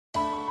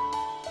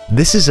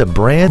This is a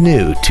brand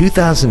new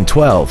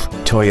 2012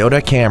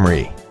 Toyota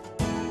Camry.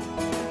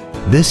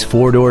 This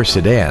four-door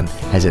sedan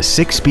has a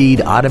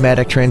 6-speed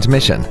automatic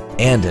transmission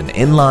and an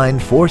inline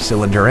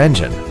 4-cylinder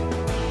engine.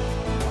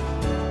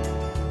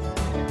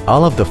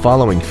 All of the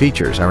following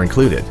features are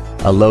included: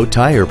 a low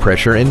tire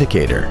pressure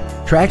indicator,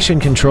 traction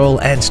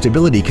control and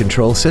stability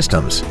control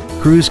systems,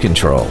 cruise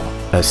control,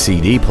 a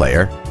CD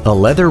player, a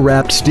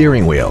leather-wrapped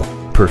steering wheel,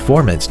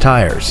 performance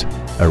tires,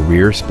 a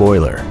rear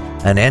spoiler,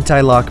 an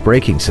anti-lock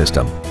braking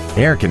system,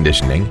 air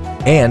conditioning,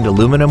 and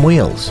aluminum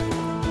wheels.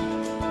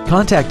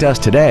 Contact us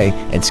today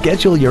and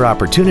schedule your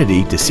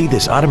opportunity to see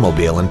this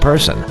automobile in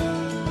person.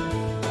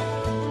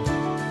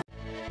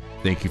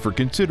 Thank you for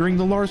considering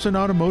the Larson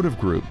Automotive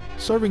Group,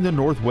 serving the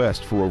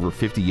Northwest for over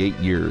 58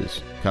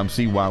 years. Come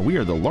see why we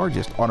are the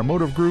largest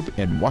automotive group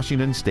in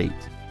Washington State.